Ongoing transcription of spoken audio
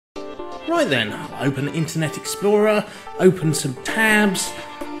Right then, open Internet Explorer, open some tabs,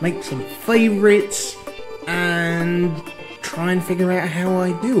 make some favourites, and try and figure out how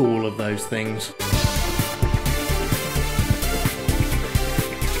I do all of those things.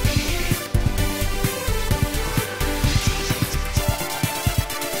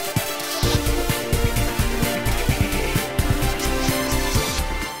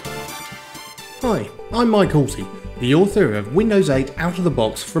 Hi, I'm Mike Halsey, the author of Windows 8 Out of the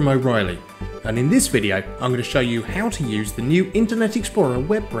Box from O'Reilly, and in this video I'm going to show you how to use the new Internet Explorer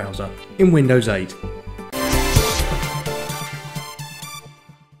web browser in Windows 8.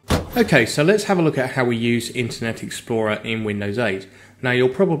 Okay, so let's have a look at how we use Internet Explorer in Windows 8. Now you'll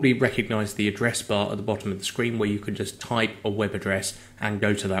probably recognise the address bar at the bottom of the screen where you can just type a web address and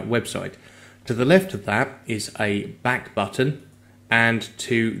go to that website. To the left of that is a back button, and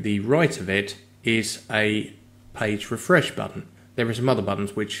to the right of it is a page refresh button. There are some other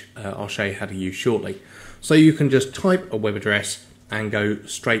buttons which I'll show you how to use shortly. So you can just type a web address and go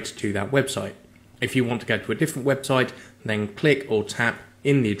straight to that website. If you want to go to a different website, then click or tap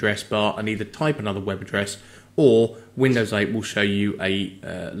in the address bar and either type another web address, or Windows 8 will show you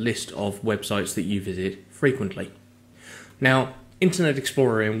a list of websites that you visit frequently. Now, Internet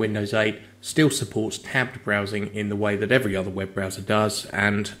Explorer in Windows 8 still supports tabbed browsing in the way that every other web browser does,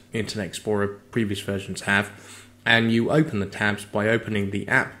 and Internet Explorer previous versions have. And you open the tabs by opening the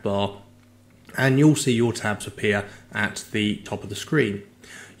app bar, and you'll see your tabs appear at the top of the screen.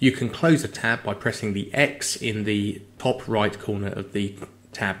 You can close a tab by pressing the X in the top right corner of the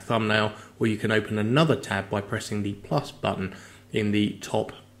tab thumbnail, or you can open another tab by pressing the plus button in the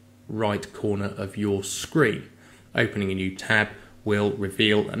top right corner of your screen. Opening a new tab will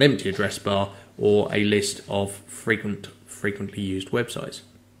reveal an empty address bar or a list of frequently used websites.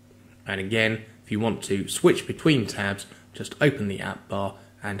 And again, if you want to switch between tabs, just open the app bar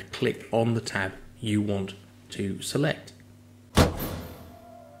and click on the tab you want to select.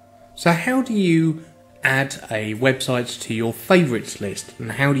 So how do you add a website to your favourites list,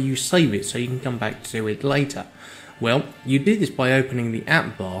 and how do you save it so you can come back to it later? Well, you do this by opening the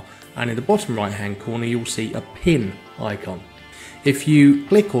app bar, and in the bottom right hand corner you'll see a pin icon. If you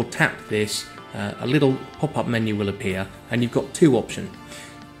click or tap this, a little pop-up menu will appear, and you've got two options.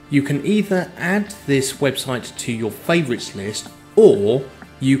 You can either add this website to your favourites list, or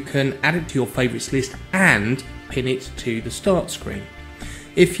you can add it to your favourites list and pin it to the start screen.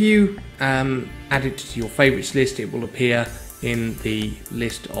 If you add it to your favourites list, it will appear in the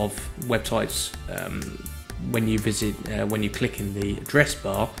list of websites when you click in the address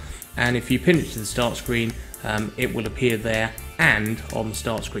bar, and if you pin it to the start screen, it will appear there and on the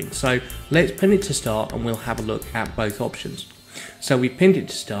start screen. So let's pin it to start and we'll have a look at both options. So we pinned it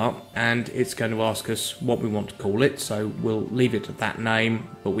to start, and it's going to ask us what we want to call it, so we'll leave it at that name,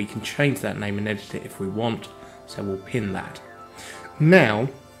 but we can change that name and edit it if we want, so we'll pin that. Now,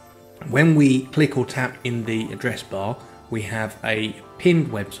 when we click or tap in the address bar, we have a pinned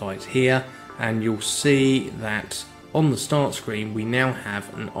website here, and you'll see that on the start screen we now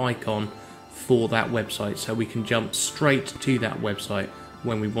have an icon for that website, so we can jump straight to that website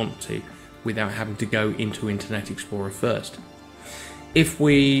when we want to without having to go into Internet Explorer first. If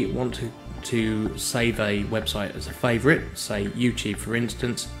we want to save a website as a favourite, say YouTube for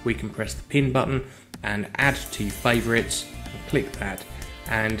instance, we can press the pin button and add to favourites and click that,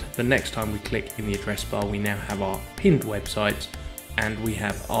 and the next time we click in the address bar we now have our pinned websites and we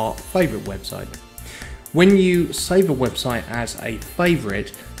have our favourite website. When you save a website as a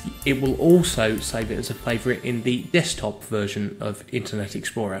favourite, it will also save it as a favourite in the desktop version of Internet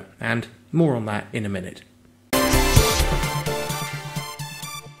Explorer, and more on that in a minute.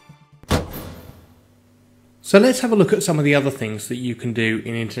 So let's have a look at some of the other things that you can do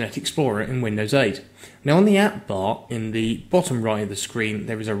in Internet Explorer in Windows 8. Now on the app bar in the bottom right of the screen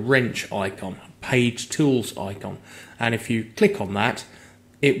there is a wrench icon, a page tools icon, and if you click on that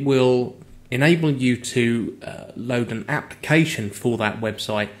it will enable you to load an application for that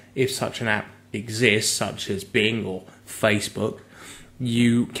website if such an app exists, such as Bing or Facebook.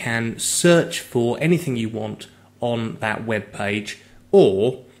 You can search for anything you want on that web page,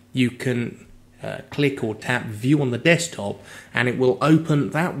 or you can click or tap view on the desktop and it will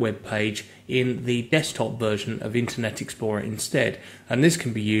open that web page in the desktop version of Internet Explorer instead. And this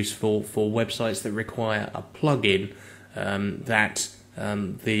can be used for websites that require a plugin that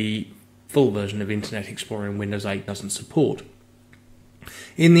the full version of Internet Explorer in Windows 8 doesn't support.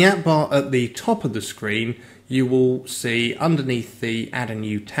 In the app bar at the top of the screen you will see underneath the Add a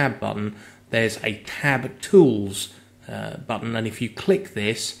New Tab button there's a Tab Tools button, and if you click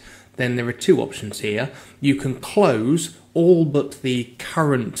this then there are two options here. You can close all but the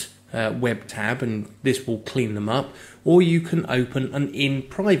current web tab, and this will clean them up, or you can open an in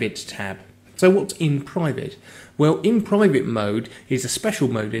private tab. So what's in private? Well, in private mode is a special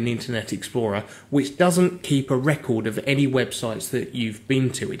mode in Internet Explorer which doesn't keep a record of any websites that you've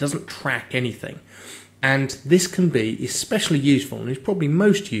been to. It doesn't track anything. And this can be especially useful, and is probably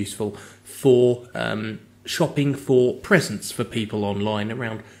most useful for shopping for presents for people online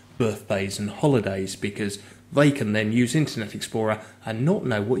around birthdays and holidays, because they can then use Internet Explorer and not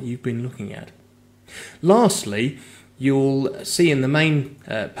know what you've been looking at. Lastly, you'll see in the main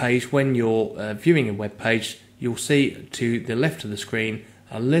page, when you're viewing a web page, you'll see to the left of the screen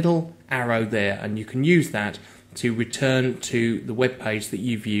a little arrow there, and you can use that to return to the web page that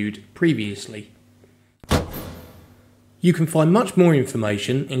you viewed previously. You can find much more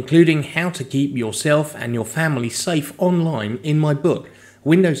information, including how to keep yourself and your family safe online, in my book,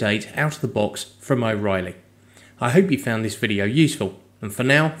 Windows 8 Out of the Box from O'Reilly. I hope you found this video useful, and for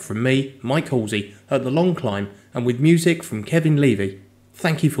now, from me, Mike Halsey, at The Long Climb, and with music from Kevin Levy,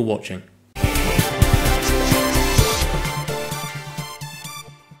 thank you for watching.